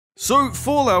So,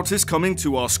 Fallout is coming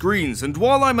to our screens, and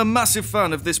while I'm a massive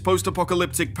fan of this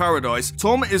post-apocalyptic paradise,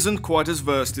 Tom isn't quite as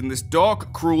versed in this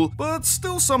dark, cruel, but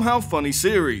still somehow funny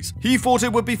series. He thought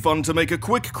it would be fun to make a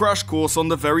quick crash course on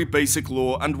the very basic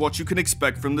lore and what you can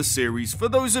expect from the series for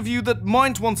those of you that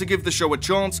might want to give the show a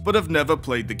chance but have never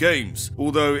played the games.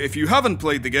 Although, if you haven't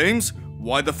played the games,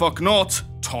 why the fuck not,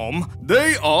 Tom?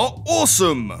 They are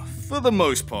awesome! For the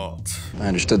most part. I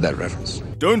understood that reference.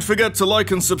 Don't forget to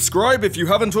like and subscribe if you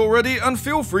haven't already, and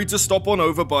feel free to stop on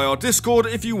over by our Discord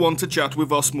if you want to chat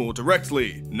with us more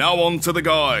directly. Now on to the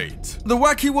guide. The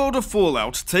wacky world of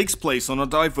Fallout takes place on a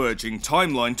diverging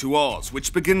timeline to ours,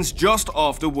 which begins just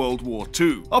after World War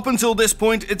II. Up until this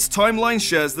point, its timeline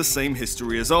shares the same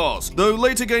history as ours, though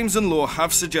later games and lore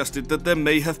have suggested that there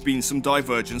may have been some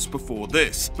divergence before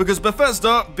this, because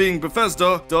Bethesda, being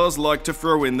Bethesda, does like to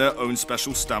throw in their own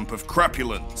special stamp of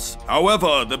crapulence.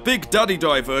 However, the big daddy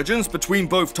divergence between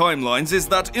both timelines is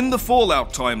that in the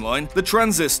Fallout timeline, the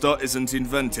transistor isn't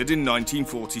invented in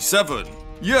 1947.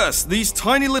 Yes, these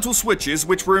tiny little switches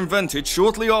which were invented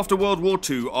shortly after World War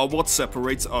II are what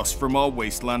separates us from our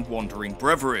wasteland wandering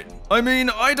brethren. I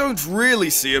mean, I don't really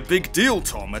see a big deal,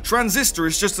 Tom. A transistor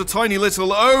is just a tiny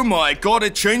little, oh my god,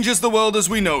 it changes the world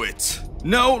as we know it.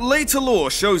 Now, later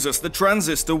lore shows us the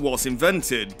transistor was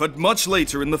invented, but much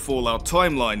later in the Fallout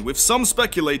timeline, with some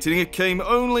speculating it came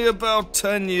only about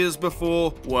 10 years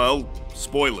before, well,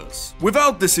 spoilers.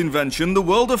 Without this invention, the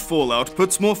world of Fallout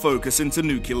puts more focus into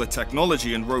nuclear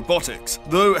technology and robotics,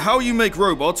 though how you make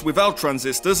robots without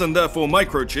transistors and therefore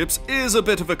microchips is a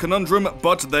bit of a conundrum,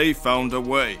 but they found a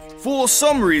way. For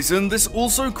some reason, this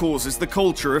also causes the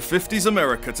culture of 50s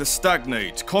America to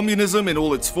stagnate. Communism in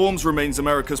all its forms remains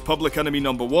America's public enemy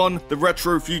number one, the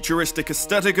retro-futuristic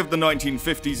aesthetic of the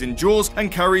 1950s endures and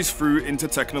carries through into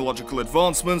technological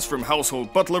advancements from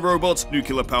household butler robots,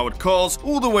 nuclear-powered cars,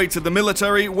 all the way to the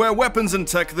military, where weapons and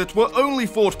tech that were only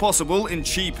thought possible in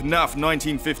cheap, naff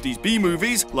 1950s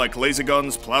B-movies, like laser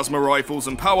guns, plasma rifles,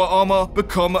 and power armor,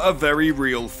 become a very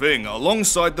real thing,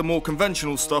 alongside the more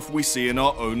conventional stuff we see in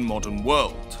our own modern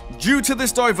world. Due to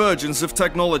this divergence of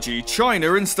technology,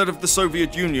 China, instead of the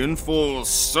Soviet Union, for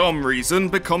some reason,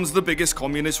 becomes the biggest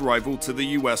communist rival to the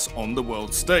US on the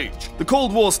world stage. The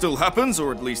Cold War still happens,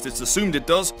 or at least it's assumed it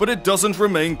does, but it doesn't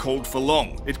remain cold for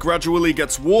long. It gradually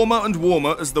gets warmer and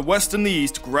warmer as the West and the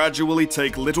East gradually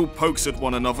take little pokes at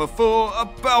one another for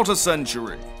about a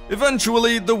century.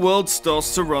 Eventually, the world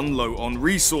starts to run low on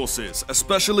resources,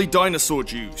 especially dinosaur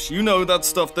juice, you know, that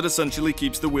stuff that essentially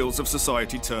keeps the wheels of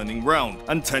society turning round,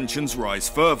 and tensions rise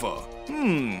further.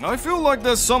 I feel like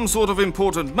there's some sort of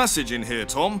important message in here,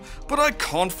 Tom, but I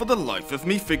can't for the life of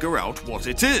me figure out what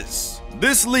it is.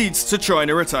 This leads to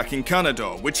China attacking Canada,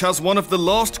 which has one of the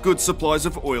last good supplies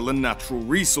of oil and natural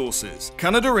resources.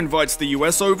 Canada invites the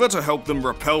US over to help them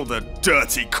repel the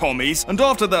dirty commies, and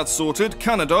after that's sorted,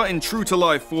 Canada, in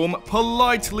true-to-life form,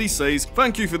 politely says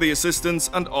thank you for the assistance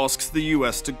and asks the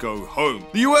US to go home.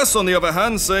 The US, on the other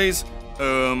hand, says,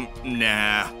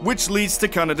 nah. Which leads to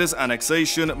Canada's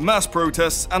annexation, mass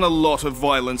protests, and a lot of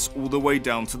violence all the way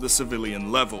down to the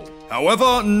civilian level.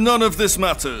 However, none of this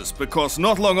matters, because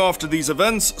not long after these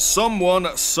events,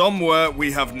 someone, somewhere,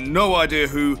 we have no idea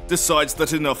who, decides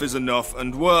that enough is enough,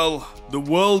 and well, the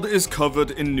world is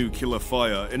covered in nuclear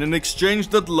fire in an exchange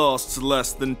that lasts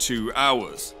less than 2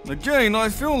 hours. Again, I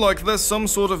feel like there's some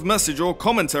sort of message or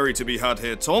commentary to be had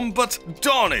here, Tom, but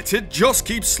darn it, it just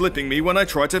keeps slipping me when I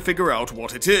try to figure out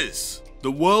what it is.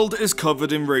 The world is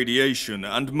covered in radiation,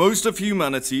 and most of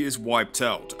humanity is wiped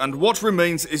out, and what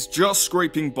remains is just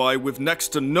scraping by with next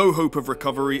to no hope of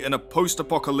recovery in a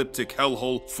post-apocalyptic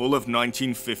hellhole full of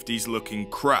 1950s looking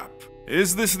crap.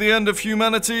 Is this the end of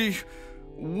humanity?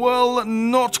 Well,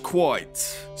 not quite.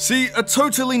 See, a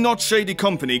totally not shady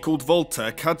company called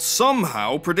Vault-Tec had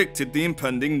somehow predicted the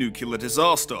impending nuclear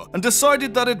disaster, and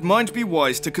decided that it might be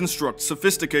wise to construct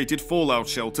sophisticated fallout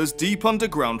shelters deep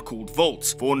underground called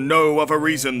vaults, for no other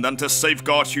reason than to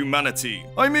safeguard humanity.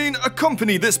 I mean, a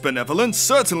company this benevolent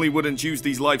certainly wouldn't use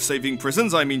these life-saving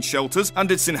prisons, shelters,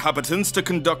 and its inhabitants to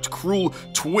conduct cruel,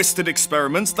 twisted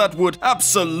experiments that would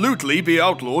absolutely be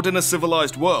outlawed in a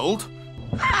civilized world.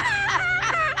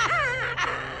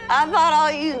 I thought all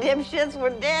you dipshits were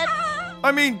dead.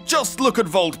 I mean, just look at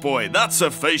Vault Boy, that's a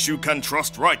face you can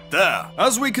trust right there.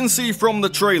 As we can see from the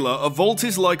trailer, a vault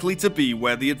is likely to be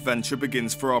where the adventure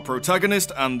begins for our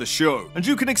protagonist and the show, and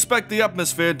you can expect the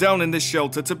atmosphere down in this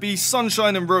shelter to be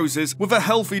sunshine and roses with a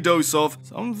healthy dose of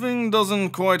something doesn't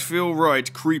quite feel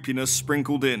right creepiness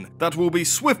sprinkled in. That will be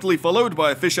swiftly followed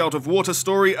by a fish out of water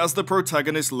story as the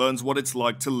protagonist learns what it's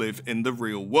like to live in the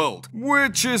real world,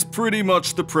 which is pretty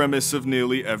much the premise of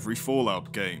nearly every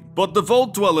Fallout game. But the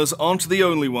Vault Dwellers aren't the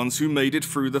only ones who made it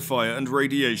through the fire and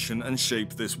radiation and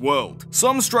shaped this world.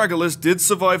 Some stragglers did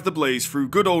survive the blaze through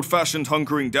good old-fashioned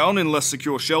hunkering down in less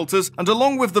secure shelters, and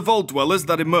along with the Vault Dwellers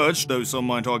that emerged, though some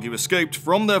might argue escaped,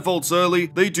 from their vaults early,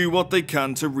 they do what they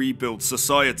can to rebuild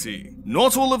society.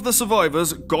 Not all of the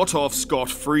survivors got off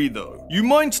scot-free though. You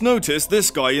might notice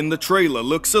this guy in the trailer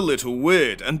looks a little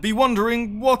weird and be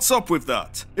wondering what's up with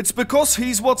that. It's because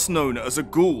he's what's known as a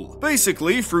ghoul.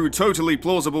 Basically, through totally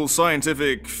plausible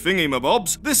scientific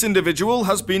thingy-mabobs, this individual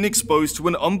has been exposed to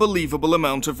an unbelievable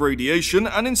amount of radiation,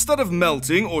 and instead of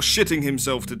melting or shitting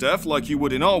himself to death like you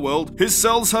would in our world, his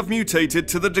cells have mutated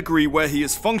to the degree where he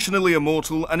is functionally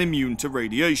immortal and immune to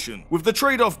radiation, with the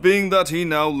trade-off being that he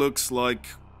now looks like,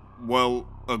 well,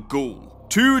 a ghoul.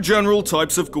 Two general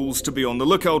types of ghouls to be on the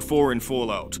lookout for in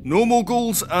Fallout: normal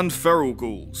ghouls and feral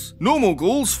ghouls. Normal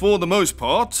ghouls, for the most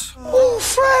part. Oh,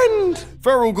 friend!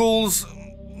 Feral ghouls,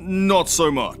 not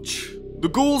so much. The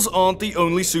ghouls aren't the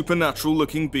only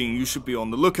supernatural-looking being you should be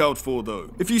on the lookout for,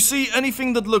 though. If you see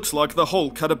anything that looks like the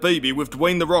Hulk had a baby with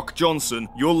Dwayne "The Rock" Johnson,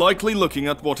 you're likely looking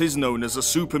at what is known as a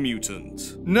super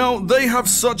mutant. Now, they have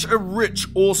such a rich,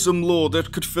 awesome lore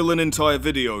that could fill an entire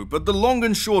video, but the long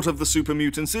and short of the super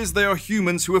mutants is they are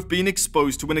humans who have been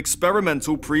exposed to an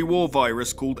experimental pre-war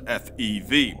virus called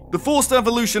FEV. The forced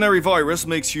evolutionary virus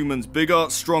makes humans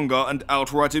bigger, stronger, and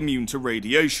outright immune to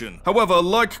radiation. However,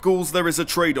 like ghouls, there is a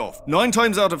trade-off. 9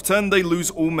 times out of 10, they lose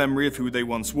all memory of who they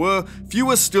once were,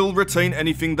 fewer still retain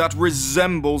anything that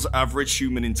resembles average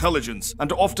human intelligence,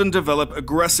 and often develop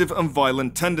aggressive and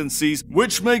violent tendencies,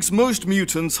 which makes most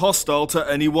mutants hostile to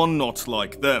anyone not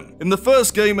like them. In the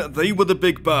first game, they were the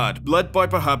big bad, led by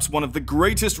perhaps one of the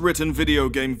greatest written video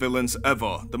game villains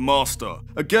ever, the Master.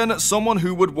 Again, someone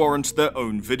who would warrant their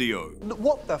own video.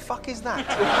 What the fuck is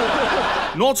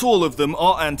that? Not all of them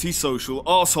are antisocial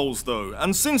assholes though,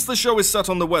 and since the show is set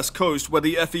on the West Coast, where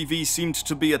the FEV seemed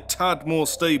to be a tad more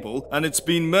stable, and it's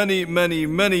been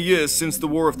many years since the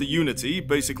War of the Unity,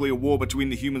 basically a war between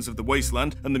the humans of the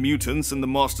Wasteland and the mutants and the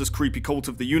Master's creepy cult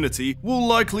of the Unity, we'll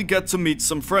likely get to meet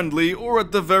some friendly, or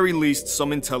at the very least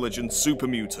some intelligent super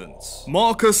mutants.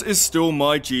 Marcus is still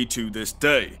my G to this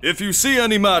day. If you see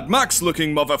any Mad Max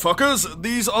looking motherfuckers,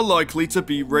 these are likely to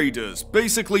be raiders,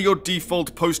 basically your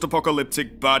default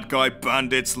post-apocalyptic bad guy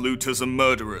bandits, looters and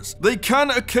murderers. They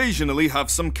can occasionally have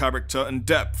some character and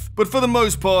depth, but for the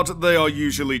most part, they are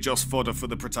usually just fodder for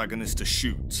the protagonist to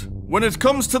shoot. When it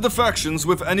comes to the factions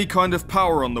with any kind of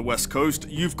power on the West Coast,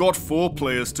 you've got 4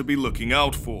 players to be looking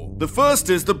out for. The first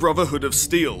is the Brotherhood of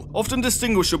Steel, often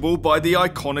distinguishable by the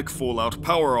iconic Fallout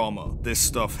power armor, this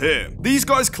stuff here. These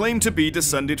guys claim to be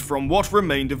descended from what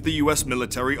remained of the US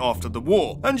military after the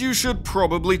war, and you should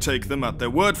probably take them at their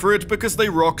word for it because they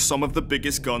rock some of the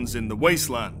biggest guns in the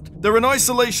Wasteland. They're an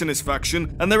isolationist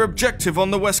faction, and their objective on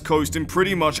the West Coast in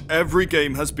pretty much every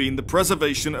game has been the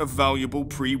preservation of valuable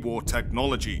pre-war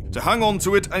technology, to hang on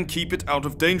to it and keep it out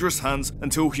of dangerous hands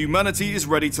until humanity is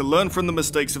ready to learn from the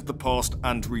mistakes of the past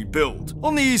and rebuild.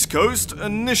 On the East Coast,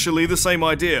 initially the same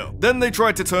idea. Then they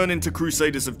tried to turn into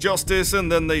Crusaders of Justice,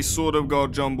 and then they sort of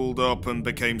got jumbled up and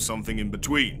became something in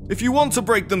between. If you want to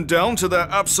break them down to their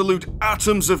absolute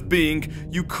atoms of being,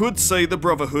 you could say the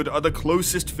Brotherhood are the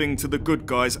closest thing to the good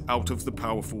guys out of the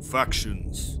powerful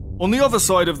factions. On the other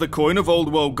side of the coin of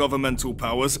old world governmental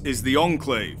powers is the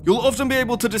Enclave. You'll often be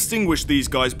able to distinguish these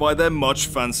guys by their much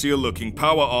fancier looking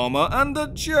power armor and the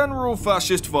general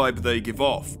fascist vibe they give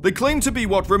off. They claim to be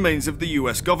what remains of the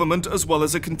US government as well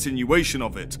as a continuation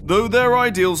of it, though their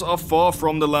ideals are far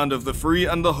from the land of the free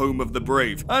and the home of the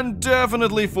brave, and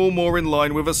definitely fall more in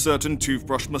line with a certain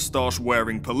toothbrush mustache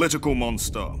wearing political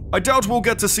monster. I doubt we'll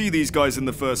get to see these guys in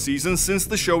the first season since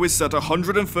the show is set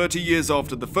 130 years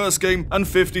after the first game and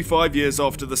 55 years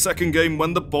after the second game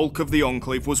when the bulk of the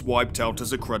Enclave was wiped out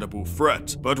as a credible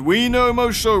threat. But we know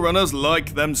most showrunners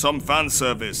like them some fan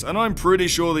service, and I'm pretty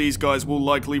sure these guys will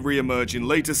likely re-emerge in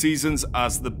later seasons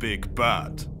as the big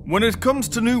bad. When it comes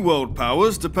to New World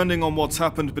powers, depending on what's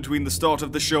happened between the start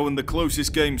of the show and the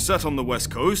closest game set on the West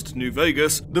Coast, New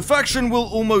Vegas, the faction we'll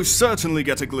almost certainly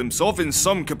get a glimpse of in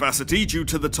some capacity due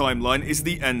to the timeline is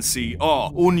the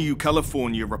NCR, or New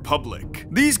California Republic.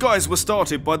 These guys were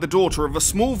started by the daughter of a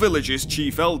small village's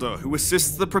chief elder who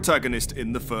assists the protagonist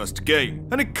in the first game,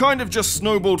 and it kind of just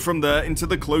snowballed from there into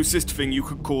the closest thing you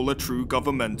could call a true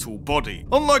governmental body.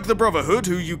 Unlike the Brotherhood,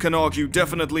 who you can argue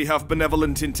definitely have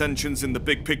benevolent intentions in the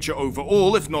big picture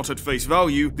overall, if not at face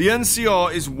value, the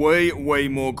NCR is way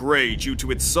more grey due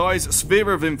to its size,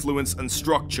 sphere of influence and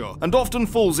structure, and often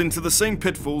falls into the same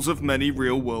pitfalls of many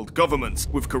real-world governments,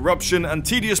 with corruption and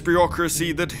tedious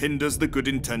bureaucracy that hinders the good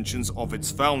intentions of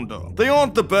its founder. They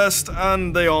aren't the best,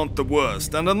 and they aren't the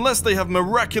worst, and unless they have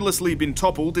miraculously been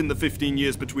toppled in the 15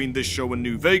 years between this show and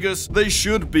New Vegas, they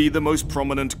should be the most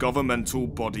prominent governmental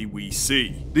body we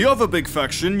see. The other big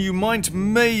faction you might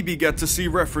maybe get to see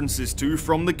references to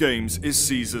from the games is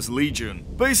Caesar's Legion.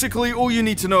 Basically, all you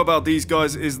need to know about these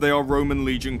guys is they are Roman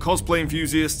Legion cosplay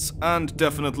enthusiasts, and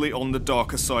definitely on the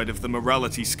darker side of the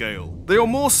morality scale. They are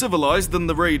more civilized than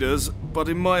the Raiders, but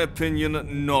in my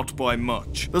opinion, not by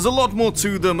much. There's a lot more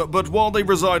to them, but while they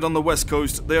reside on the West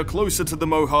Coast, they are closer to the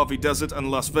Mojave Desert and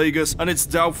Las Vegas, and it's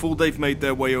doubtful they've made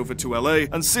their way over to LA,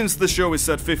 and since the show is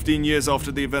set 15 years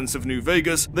after the events of New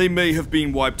Vegas, they may have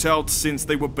been wiped out since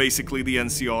they were basically the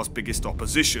NCR's biggest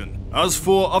opposition. As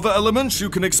for other elements you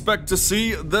can expect to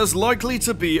see, there's likely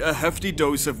to be a hefty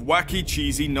dose of wacky,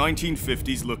 cheesy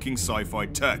 1950s looking sci-fi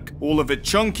tech. All of it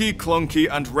chunky, clunky,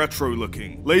 and retro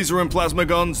looking. Laser and plasma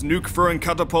guns, nuke throwing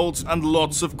catapults, and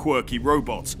lots of quirky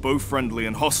robots, both friendly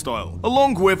and hostile,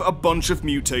 along with a bunch of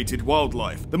mutated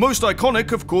wildlife. The most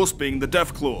iconic, of course, being the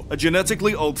Deathclaw, a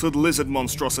genetically altered lizard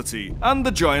monstrosity, and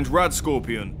the giant rad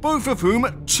scorpion, both of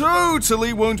whom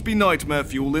totally won't be nightmare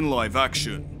fuel in live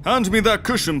action. Hand me that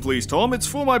cushion please, Tom, it's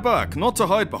for my back, not to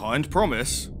hide behind,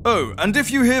 promise. Oh, and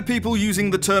if you hear people using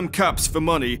the term caps for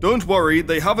money, don't worry,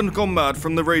 they haven't gone mad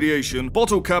from the radiation.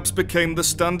 Bottle caps became the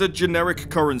standard generic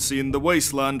currency in the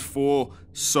wasteland for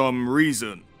some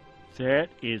reason. That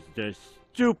is the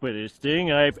stupidest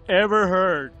thing I've ever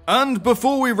heard. And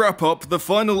before we wrap up, the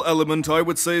final element I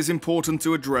would say is important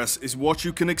to address is what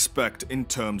you can expect in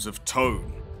terms of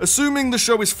tone. Assuming the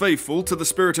show is faithful to the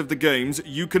spirit of the games,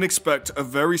 you can expect a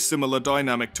very similar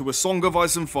dynamic to A Song of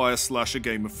Ice and Fire / A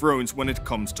Game of Thrones when it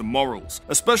comes to morals,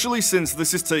 especially since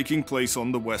this is taking place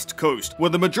on the West Coast, where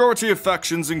the majority of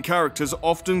factions and characters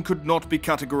often could not be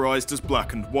categorized as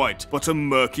black and white, but a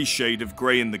murky shade of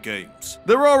grey in the games.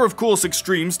 There are of course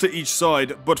extremes to each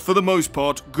side, but for the most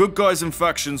part, good guys and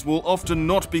factions will often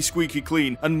not be squeaky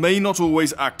clean and may not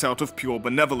always act out of pure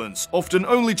benevolence, often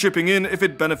only chipping in if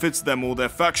it benefits them or their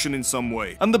faction in some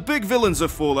way, and the big villains of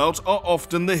Fallout are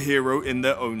often the hero in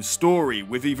their own story,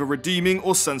 with either redeeming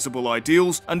or sensible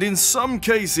ideals, and in some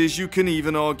cases you can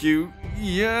even argue,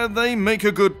 yeah, they make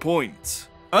a good point.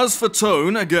 As for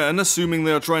tone, again, assuming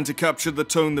they are trying to capture the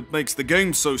tone that makes the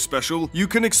game so special, you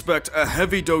can expect a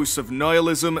heavy dose of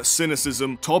nihilism,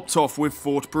 cynicism, topped off with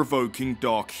thought-provoking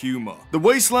dark humor. The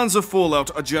wastelands of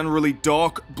Fallout are generally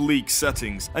dark, bleak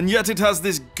settings, and yet it has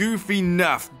this goofy,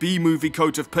 naff B-movie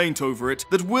coat of paint over it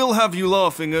that will have you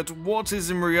laughing at what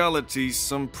is in reality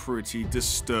some pretty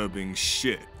disturbing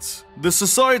shit. The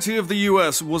society of the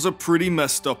US was a pretty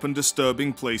messed up and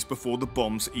disturbing place before the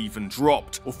bombs even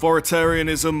dropped.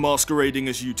 Authoritarianism masquerading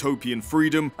as utopian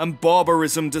freedom, and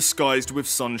barbarism disguised with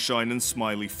sunshine and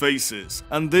smiley faces.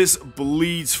 And this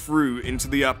bleeds through into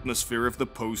the atmosphere of the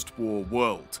post-war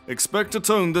world. Expect a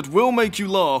tone that will make you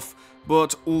laugh,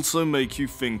 but also make you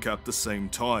think at the same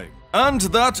time. And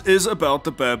that is about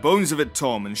the bare bones of it,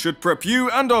 Tom, and should prep you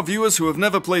and our viewers who have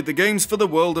never played the games for the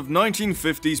world of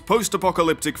 1950s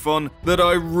post-apocalyptic fun that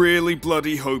I really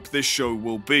bloody hope this show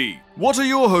will be. What are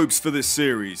your hopes for this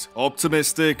series?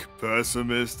 Optimistic,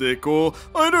 pessimistic, or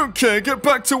I don't care, get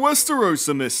back to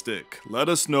Westeros-mistic? Let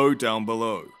us know down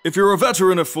below. If you're a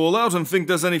veteran of Fallout and think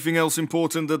there's anything else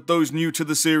important that those new to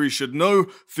the series should know,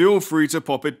 feel free to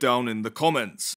pop it down in the comments.